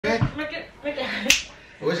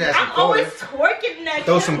always twerking that.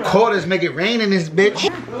 Throw some quarters, make it rain in this bitch.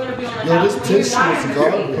 Yo, this tissue is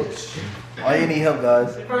garbage. Why you need help,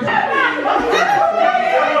 guys?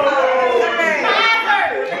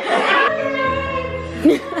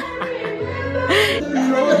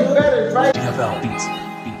 NFL beats.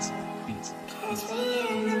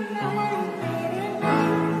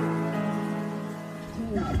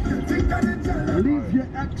 Leave your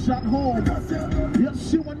ex at home. You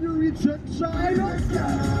see when you reach your child.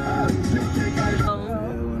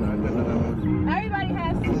 Everybody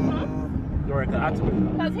has to,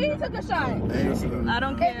 because he took a shot. I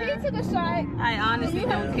don't care. If he took a shot, I honestly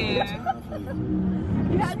don't care.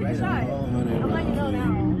 you have to take a shot. I'm letting you know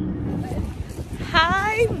now.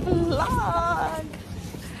 Hi vlog.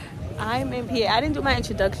 I'm in PA. I didn't do my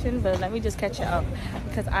introduction, but let me just catch you up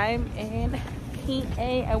because I'm in PA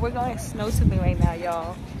and we're going snow tubing right now,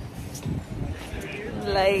 y'all.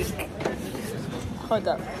 Like, hold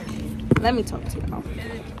up. Let me talk to y'all.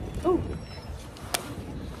 Ooh.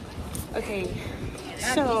 Okay,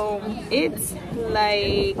 so it's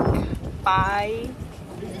like 5.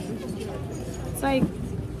 It's like,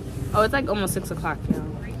 oh, it's like almost 6 o'clock, y'all.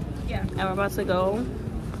 Yeah. And we're about to go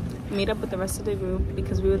meet up with the rest of the group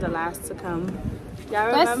because we were the last to come. Y'all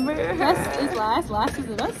remember? Best is last. Last is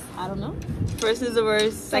the best. I don't know. First is the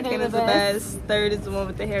worst. Second is the best. Third is the one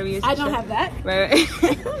with the hairiest. I don't have that. Right.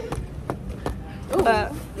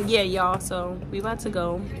 But yeah, y'all. So we about to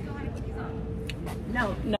go.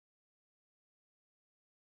 No.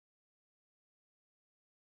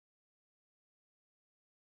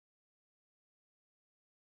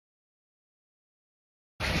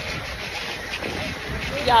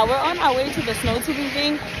 Y'all, we're on our way to the snow tubing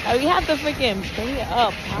thing, and we have to freaking bring it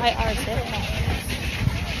up by ourselves.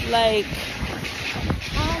 Like,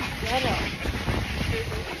 how ghetto.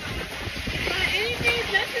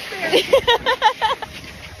 Anything's necessary.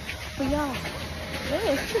 But y'all, look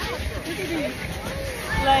at this.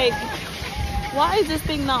 Like, why is this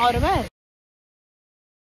thing not automatic?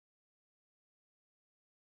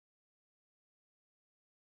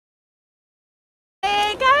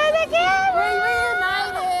 Hey, guys, again!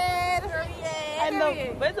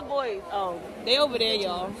 Where's the boys? Oh, they over there,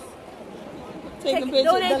 y'all. Taking pictures.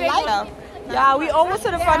 No, the light. Yeah, we almost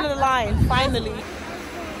to the front of the line, finally.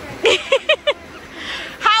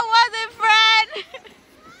 How was it, friend?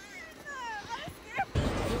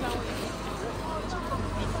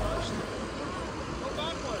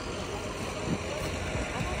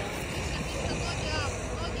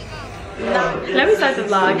 Let me start the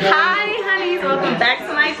vlog. Hi honeys, welcome back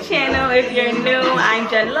to my channel. If you're new, I'm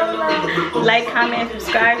Jen Lola. Like, comment,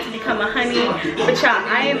 subscribe to become a honey. But y'all,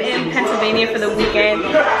 I am in Pennsylvania for the weekend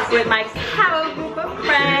with my CABO group of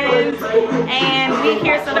friends. And we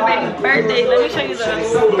here celebrating birthday. Let me show you the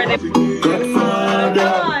birthday.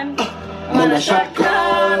 Come on a shot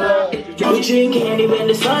club. We drink candy when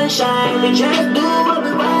the sun shines. We just do what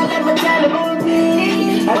we want. Let me tell you about me.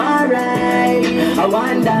 Alright, I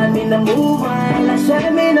want that in the move on. I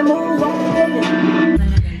said me in the move on.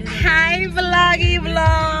 Hi vloggy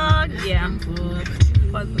vlog. Yeah.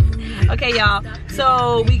 Okay y'all,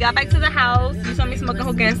 so we got back to the house. You saw me smoking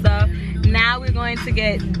hookah and stuff. Now we're going to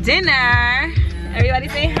get dinner. Everybody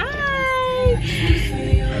say hi.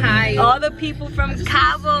 Hi. All the people from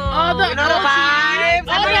CABO. All the, you know the vibes.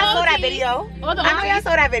 I know y'all saw that video. I know y'all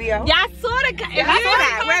saw that video. Y'all saw the. Y'all saw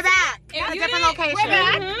that. We're back. A different location. We're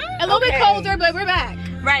back. A little bit colder, but we're back.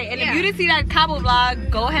 Right, and if you didn't see that CABO vlog,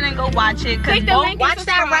 go ahead and go watch it. Click the link. Watch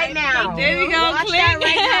that right now. There we go. Watch click that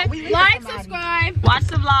right now. Like, subscribe. Watch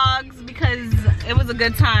the vlogs because it was a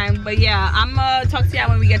good time. But yeah, I'm gonna talk to y'all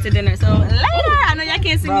when we get to dinner. So later. I know y'all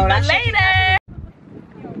can't see me, but later.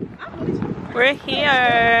 We're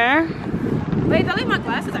here. Wait, don't leave my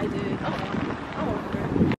glasses. I did.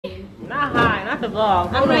 Not hi, not the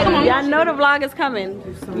vlog. Y'all know the vlog is coming.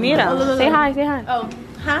 Mira, say hi, say hi. Oh,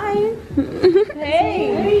 hi.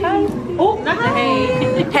 Hey. Hi. Oh, not the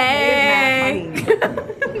hey. Hey.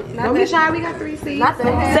 Don't be shy, we got 3 seats. Not the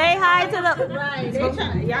hey. Say hi to the. Right. Y'all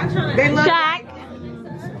trying to. Jack.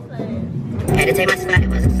 Had to take my spot, it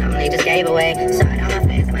wasn't something they just gave away. Saw it on my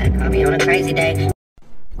face, I might have caught me on a crazy day.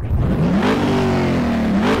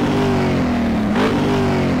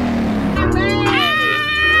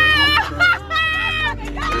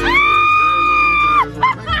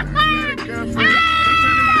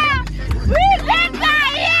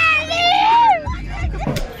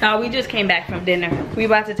 We just came back from dinner. We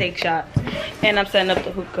about to take shots. And I'm setting up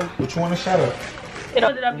the hookah. Which one is shut up? It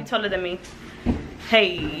hold it up, you taller than me.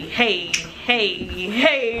 Hey, hey, hey,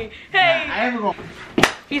 hey, hey. Nah, I ain't gonna.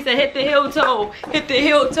 He said, hit the heel toe, hit the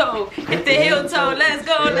heel toe, hit the heel toe. Let's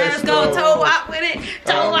go, let's go. Toe out with it,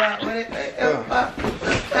 toe out with it.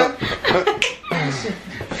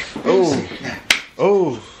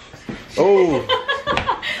 Oh. Oh.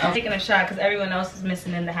 I'm taking a shot because everyone else is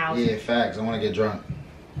missing in the house. Yeah, facts. I want to get drunk.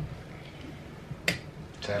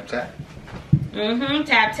 Tap, tap. Mm-hmm.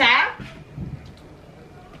 Tap, tap.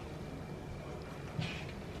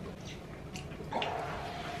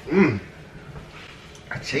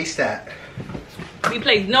 I chased that. We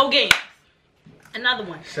played no games. Another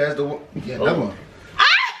one. Says the one. Yeah, another one.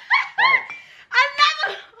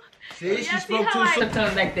 Another. See, she spoke too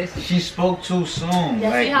soon. Like this. She spoke too soon. Yeah,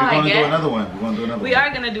 like, see how we're gonna I do get? another one. We're gonna do another one. We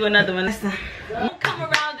are gonna do another one. Listen. Don't come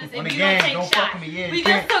around this On if the you don't game, take don't fuck shots. with me, yeah, We you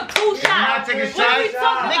just can't. took 2 shots. You're not taking What are we shots?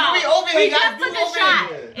 talking Nigga, about? we over here. We Y'all just do took a over shot.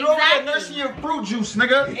 here. You over here Exactly. nursing your fruit juice,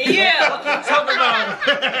 nigga. Yeah. What you talking about?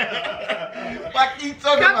 What you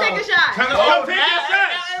talking Come about? take a shot. Come take a shot.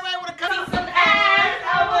 Everybody wanna come. Some ass. I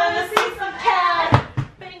wanna see some ass.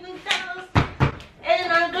 Bang those.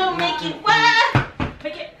 And I'm gonna make it wet.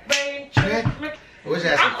 Make it rain. What's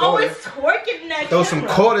that? I'm always twerking that. Throw some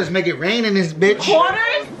quarters, make it rain in this bitch.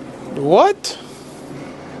 Quarters? What?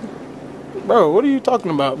 Bro, what are you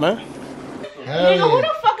talking about, man? Nigga, who the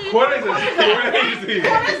fuck are you? Quarters is crazy.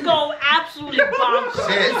 Quarters go absolutely bonkers.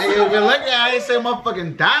 Shit, nigga, you're lucky I ain't say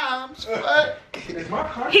motherfucking dimes. What?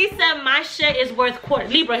 He said my shit is worth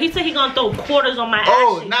quarters. Libra, he said he gonna throw quarters on my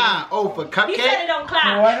Oh, ass. nah. Oh, for cupcake? He said it don't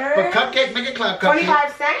clap. For cupcake, make it clap cupcake.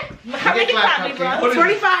 25 cents? Make it clap, Libra.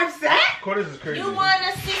 25 cents? Quarters is crazy. You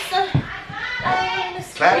wanna see some?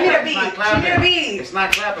 Clap. Give me the It's beat. not clapping. Give me the beat. It's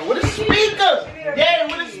not clapping. What is speaker? Yeah,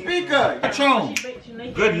 what is speaker? Patron.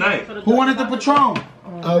 Good night. Who wanted the Patron?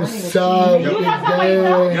 Outside with the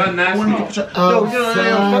gang. Y'all nasty.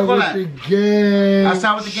 Outside with the gang.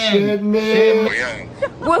 Outside with the gang. Shit, man.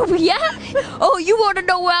 Where we at? Oh, you want to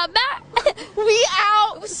know where I'm at? We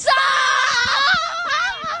outside.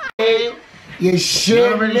 You You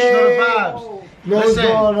shit, already know the man. vibes. Know what's Listen.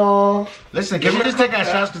 going on? Listen, can we just take our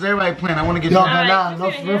shots because everybody playing? I want to get No, drunk. no,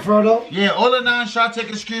 no, for though. Yeah, all the 9 shot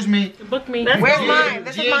takers, excuse me. Book me. Where's Gia- mine?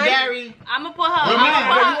 This is Gia mine? Gary. I'm gonna put her. Wait, I'm mine. gonna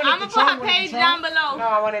Wait, you put want her the Patron? page You want the down No, below. I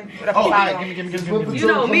wanted the Oh, all right, give me. You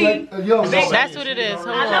know me. Yo, That's what it is. Hold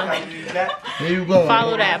on. Here you go.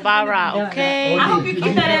 Follow that. Bara, okay? I hope you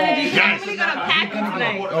keep that energy. I'm really gonna pack you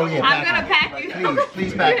tonight. Oh, yeah. I'm gonna pack you.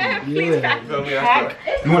 Please pack me. Please pack me.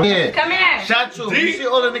 You want here? Come here. Shot 2. You see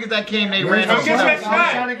all the niggas that came, they ran I'm off.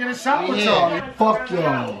 trying to get a shot with Yeah. y'all. Fuck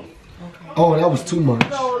y'all. Oh, that was too much.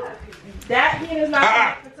 That heat is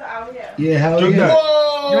not until out here. Yeah, hell Drink yeah. that.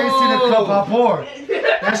 You ain't seen the cup I poured.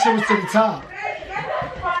 That shit was to the top.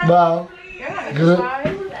 Wow. Good.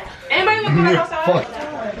 Anybody want to come outside? Fuck.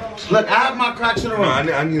 Look, I have my Crocs in the room. I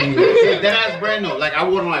need Yeah, that ass brand new. Like I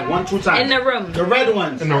wore them like 1-2 times. In the room. The red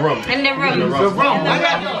ones. in the room. In the room. The room. I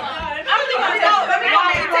got No.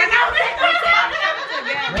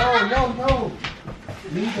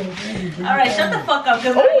 All right, shut the fuck up.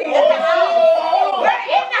 Cause We're in the house. We're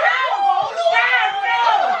in the room.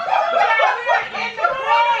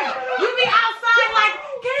 You be outside like,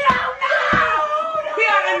 get out now. We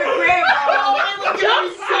are in the crib.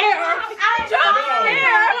 Jump scare. Jump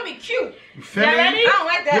scare. I'm gonna be cute. You feel me? I don't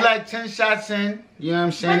like that. You like 10 shots in. You know what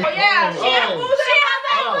I'm saying? Yeah, she Oh. has moves. She has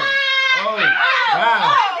Oh. Oh.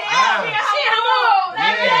 Wow.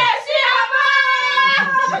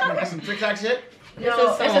 That's some TikTok shit? Let me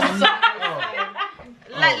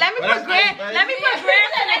put Grams. Let me put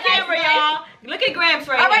Grams in the camera, y'all. Look at Grams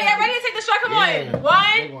right All right, now. y'all ready to take the shot? Come Yeah. on. Big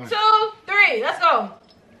 1, one. 2, 3. Let's go.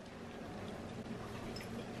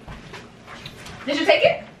 Did you take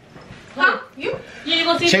it? Huh? You? Yeah, you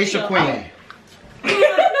gonna see Chase the a video. queen.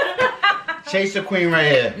 Chase a queen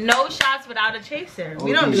right here. No shots without a chaser.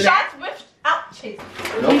 We don't do that. Shots without chase.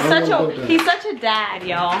 He's such a dad,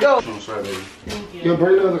 y'all. Yo,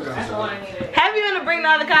 bring the other guy. Have you gonna bring the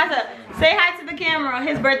other concept? Say hi to the camera.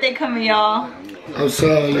 His birthday coming, y'all. I'm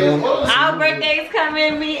sorry, yo. Our birthday's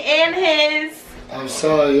coming. Me and his. I'm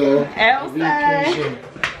sorry, yo. Elsa.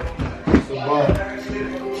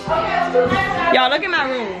 Y'all look at my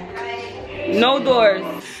room. No doors.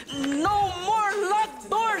 No more locked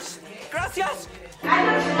doors. Gracias. Don't do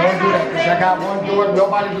that, because I got one door.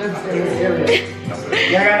 Nobody lives in this area. Put it in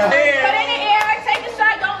the air. Take the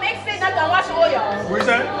shot. Don't mix it. Nothing. Watch all y'all. Where's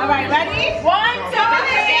that? All right, ready? 1, 2, 3.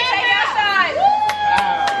 Take your shot.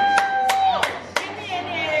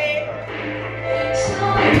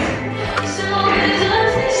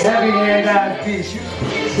 Heavy hand ass piece.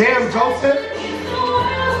 Damn, Joseph.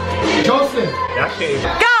 Joseph. That shit is.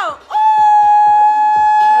 Go! Ooh!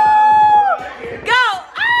 Go!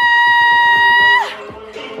 Ah!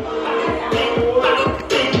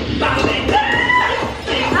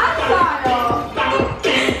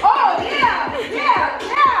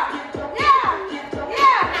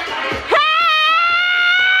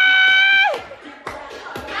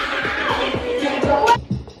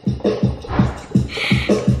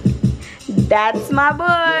 That's my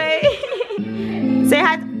boy. Say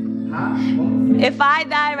hi. If I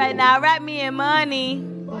die right now, wrap me in money.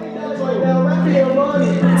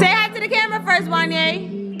 Say hi to the camera first, Wanye.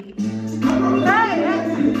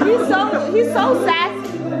 He's so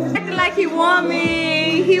sassy. Acting like he want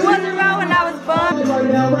me. He wasn't around when I was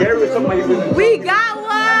born. We got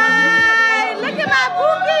one. Look at my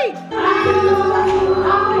bookie.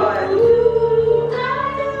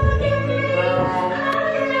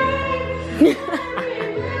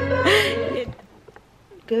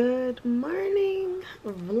 Good morning,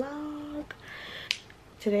 vlog.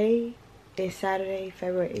 Today is Saturday,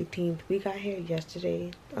 February 18th. We got here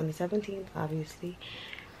yesterday on the 17th, obviously.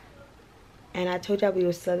 And I told y'all we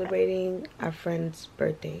were celebrating our friend's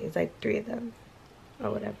birthday. It's like 3 of them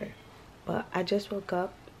or whatever. But I just woke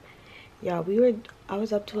up. Y'all, I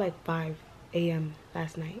was up till like 5 a.m.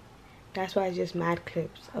 last night. That's why I just mad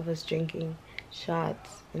clips of us drinking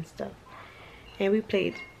shots and stuff. And we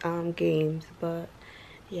played games, but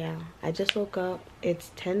yeah, I just woke up.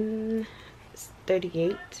 It's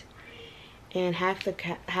 10:38 and half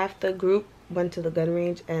the group went to the gun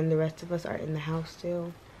range and the rest of us are in the house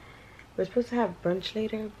still. We're supposed to have brunch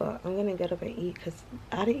later, but I'm gonna get up and eat because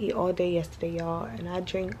I didn't eat all day yesterday, y'all, and I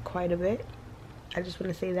drank quite a bit. I just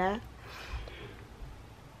want to say that.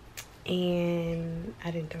 And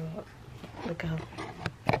I didn't throw up. Look how.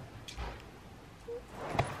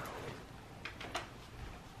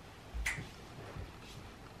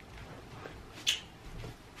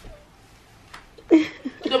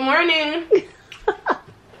 Good morning.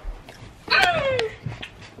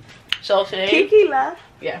 So today, Kiki left.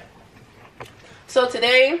 Yeah. So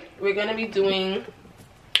today we're gonna be doing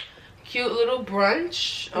cute little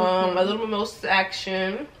brunch. A little mimosa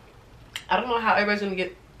action. I don't know how everybody's gonna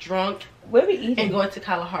get drunk. Where we eating? And go into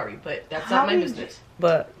Kalahari, but that's not my business.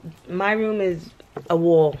 But my room is a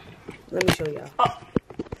wall. Let me show y'all. Oh.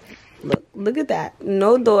 Look at that.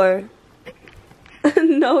 No door.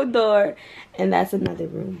 No door. And that's another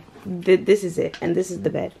room. This is it. And this is the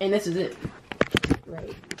bed. And this is it.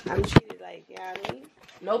 Right. I'm treated like, you know what I mean?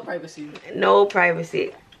 No privacy. No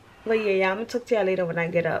privacy. But yeah, I'm gonna talk to y'all later when I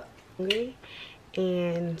get up. Okay?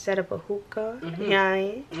 And set up a hookah. You know what I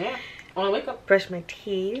mean? Yeah. I wanna wake up. Brush my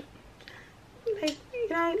teeth. Like, you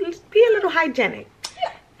know, just be a little hygienic.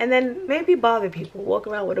 Yeah. And then maybe bother people. Walk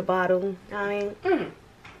around with a bottle. You know what I mean?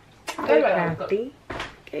 Get crafty.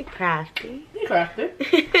 Get crafty. Get crafty.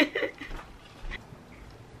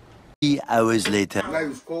 3 hours later. Like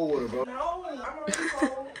it's cold water, bro. No, I'm already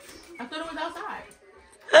cold. I thought it was outside.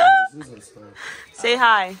 Say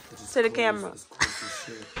hi to the camera.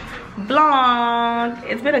 Blonde.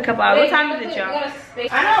 It's been a couple hours. What time is it, y'all?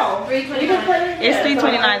 I know. 3:29. It's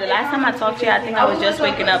 3:29. The last time I talked to you, I think I was just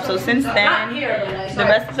waking up. So since then, the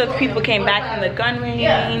rest of the people came back from the gun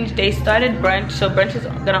range. They started brunch. So brunch is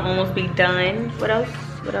gonna almost be done. What else?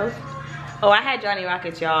 What else? Oh, I had Johnny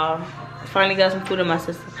Rockets, y'all. Finally got some food in my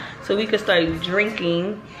system so we could start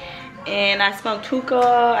drinking. And I smoked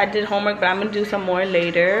hookah. I did homework, but I'm gonna do some more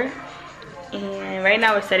later. And right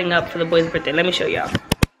now we're setting up for the boy's birthday. Let me show y'all.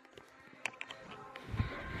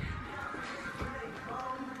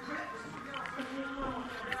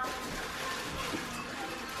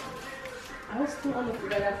 I was still on the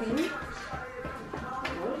food.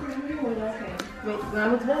 Wait, when I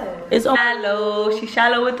went to bed. It's shallow. She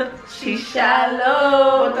shallow with the. She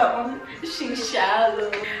shallow. She shallow.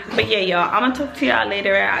 But yeah, y'all, I'm gonna talk to y'all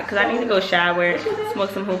later because I need to go shower, smoke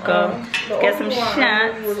some hookah, get some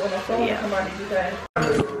shots. Yeah.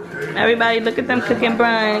 Everybody, look at them cooking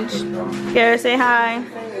brunch. Kara, say hi.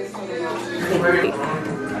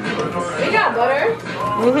 We got butter.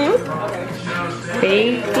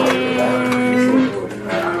 Bacon.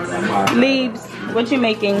 Leaves. What you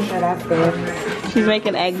making? She's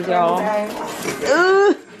making eggs, y'all.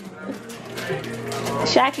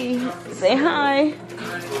 Shaki, say hi.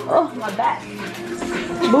 Oh, my back.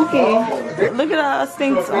 Bookie, look at our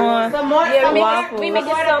stinks on waffles. We making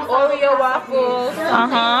some Oreo waffles.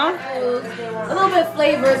 Uh-huh. A little bit of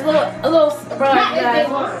flavors, a little surprise, guys.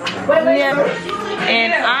 Yeah.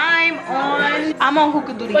 And I'm on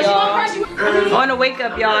hookah duty, y'all. On the wake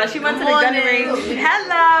up, y'all. She went to the gun range.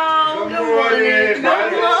 Hello. Good morning.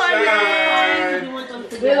 Good morning.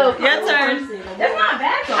 Your turn. That's not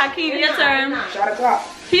bad, though. Hakeem, your turn.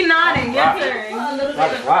 He nodding. Your turn.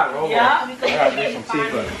 Yeah.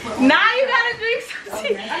 Now you gotta drink some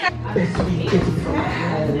tea.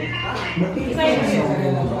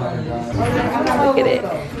 Look at it.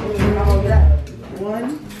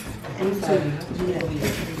 1 and 2.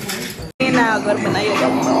 Now go to Manaya.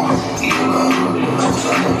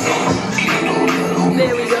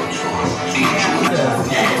 There we go.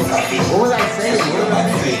 What was I saying?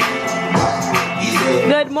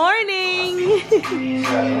 morning. Happy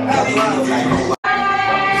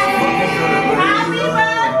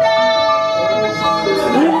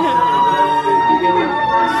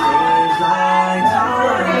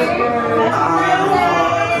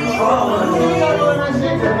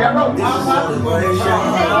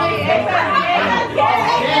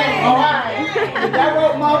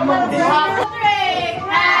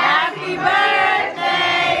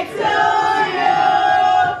birthday to you.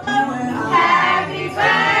 Happy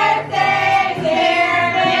birthday,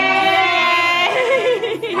 dear Nick.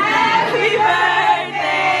 Happy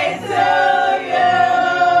birthday to you.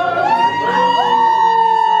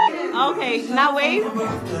 Okay, now wait.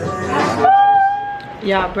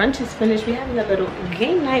 Y'all, brunch is finished. We having a little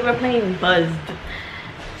game night. We're playing Buzzed.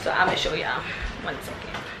 So I'm gonna show y'all. 1 second.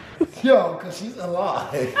 Yo, cause she's alive.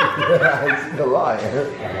 She's alive.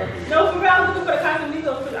 No, for real, I was looking for the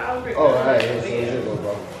Casamigos for the outfit. Oh, alright.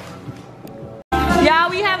 Y'all,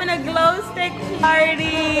 we having a glow stick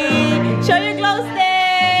party. Show your glow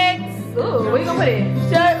sticks. Ooh, where you gonna put it?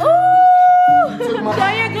 Show, ooh! Show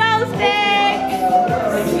your glow sticks.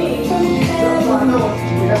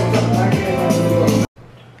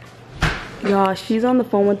 Y'all, she's on the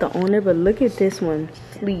phone with the owner, but look at this one.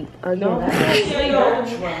 Sleep again. Yeah,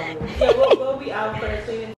 we'll be out first.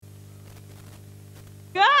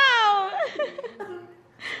 Go!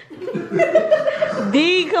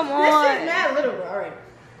 D, come on. Mad little, alright.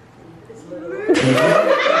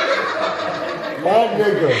 Mad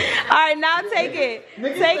nigga. Alright, now take it.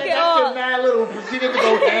 Take it off. Mad little, she didn't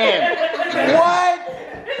go ham. What?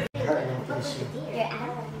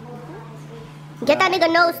 Get that nigga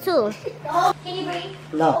nose too. Can you breathe?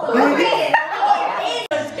 No.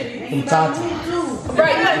 From Tata.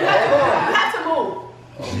 Right, you have to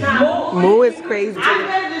move. Moo is crazy. I'd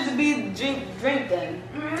rather just be drink then.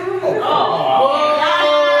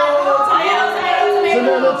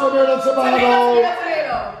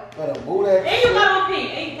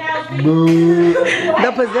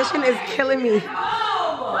 The position is killing me.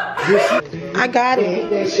 I got it.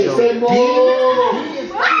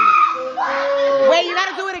 Wait, you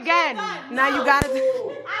gotta do it again. Now you gotta do it.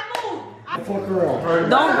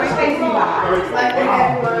 Don't break things.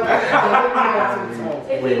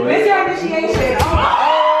 Where's your initiation?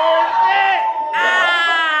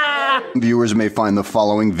 Viewers may find the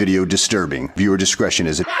following video disturbing. Viewer discretion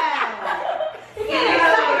is advised.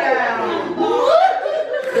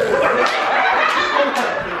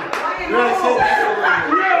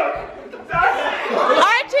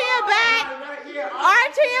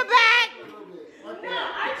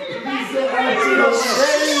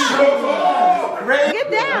 Get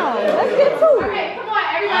down. Let's get to it. Okay, come on,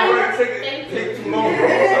 everybody. Take too long.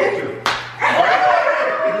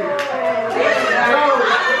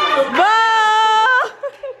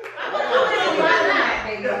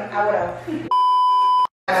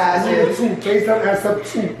 Case up as up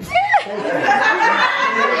two.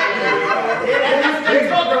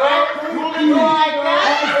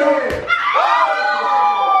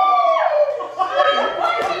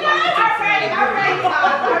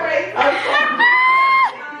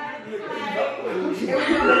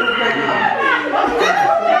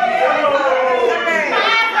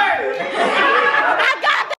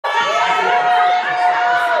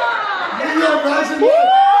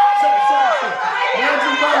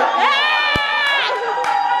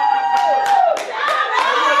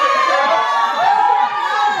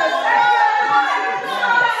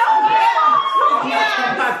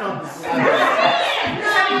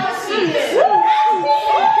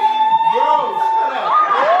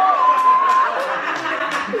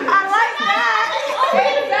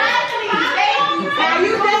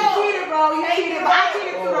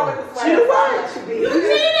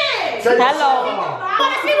 Hello. I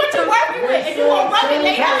want to see what you're working with. If you want to rub it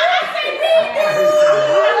later, I say read this.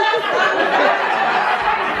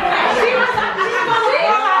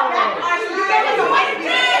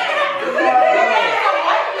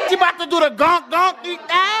 She about to do the gonk gonk eat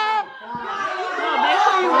that. Make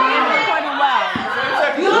sure you recording well.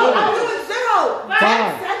 I'm doing 0. 5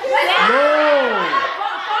 seconds. No.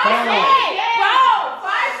 5 seconds. Bro,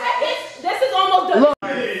 5 seconds. This is almost done.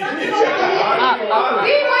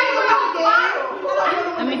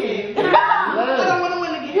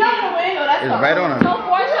 It's right on her. So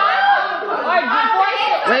 4 shots? Or 4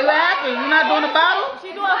 shots? Wait, what happened? You're not doing the bottle?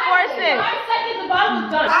 She's doing 4 6. 5 seconds, the bottle is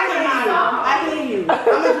done. I hear you. I'm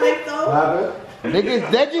gonna drink though. Niggas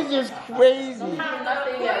just crazy.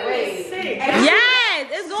 Yes,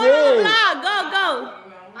 it's going on the vlog. Go, go.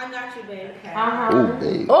 I got you, babe. Oh,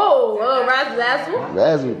 babe. Oh, razzle dazzle.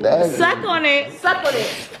 Razzle dazzle. Suck on it. Suck on it.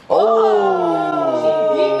 Oh.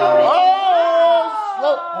 Oh.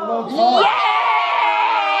 Slow.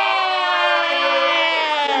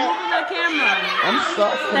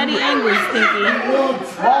 Steady angles, Stinky.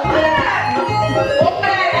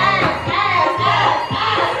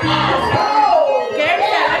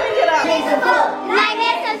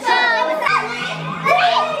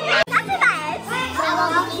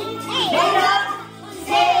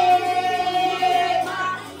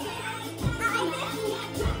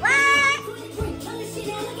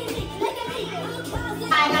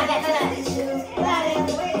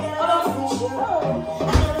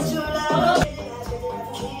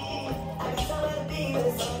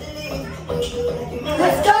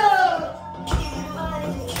 Let's go!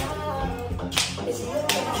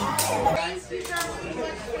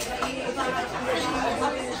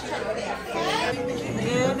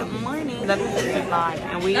 Good morning. 11:55,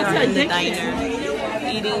 and we are in the diner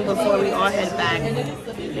eating before we all head back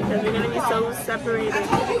because we're gonna be so separated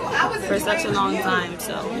for such a long time.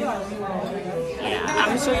 So yeah, I'm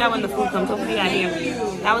gonna show y'all when the food comes. Hopefully I hear you.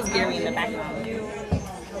 That was Gary in the background.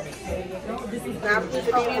 Not to be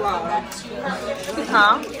vlogged.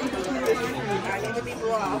 Huh?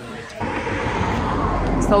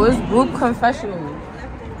 So it's group confessional.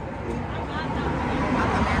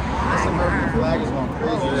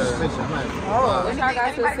 Oh, what y'all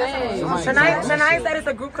got to say? Tonight that is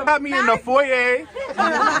a group confessional. Got me in the foyer.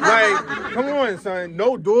 Like, come on, son.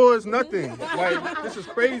 No doors, nothing. Like, this is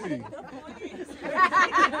crazy.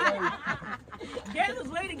 Gary was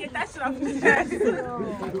waiting to get that shit off his chest. He's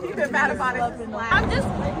been mad about it. I'm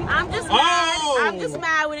just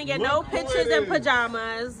mad we didn't get no pictures in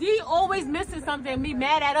pajamas. He always misses something and be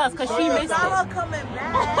mad at us because she missed it. coming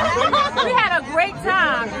back. We had a great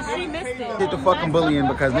time and she missed it. Hit the fucking bullying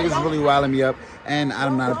because niggas is really wilding me up and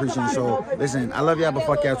I'm not appreciating it. So listen, I love y'all, but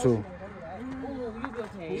fuck y'all too.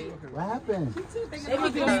 What happened? They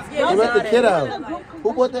let the kid out.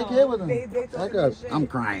 Who brought that kid with him? I'm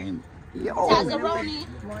crying. Yo.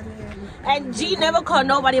 And G never called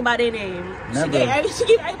nobody by their name. Never. She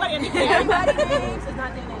gave everybody a name. Everybody's names is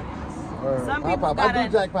not their names. Some Pop people Pop. gotta... I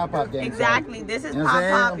do Jack Pop Pop game. Exactly. So. This is You know what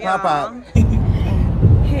I'm Pop saying? Pop, Pop y'all.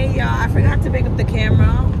 Pop. Hey y'all, I forgot to pick up the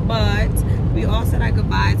camera, but we all said our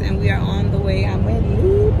goodbyes and we are on the way. I'm with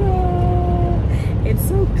Libra. It's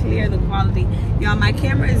so clear, the quality. Y'all, my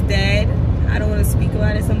camera is dead. I don't want to speak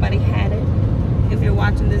about it. Somebody had it. If you're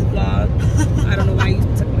watching this vlog, I don't know why you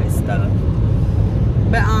took my stuff.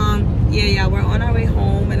 But yeah, we're on our way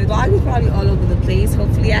home and the vlog is probably all over the place.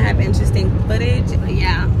 Hopefully I have interesting footage.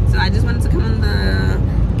 Yeah, so I just wanted to come on the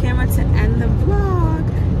camera to end the vlog.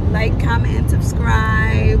 Like, comment, and subscribe.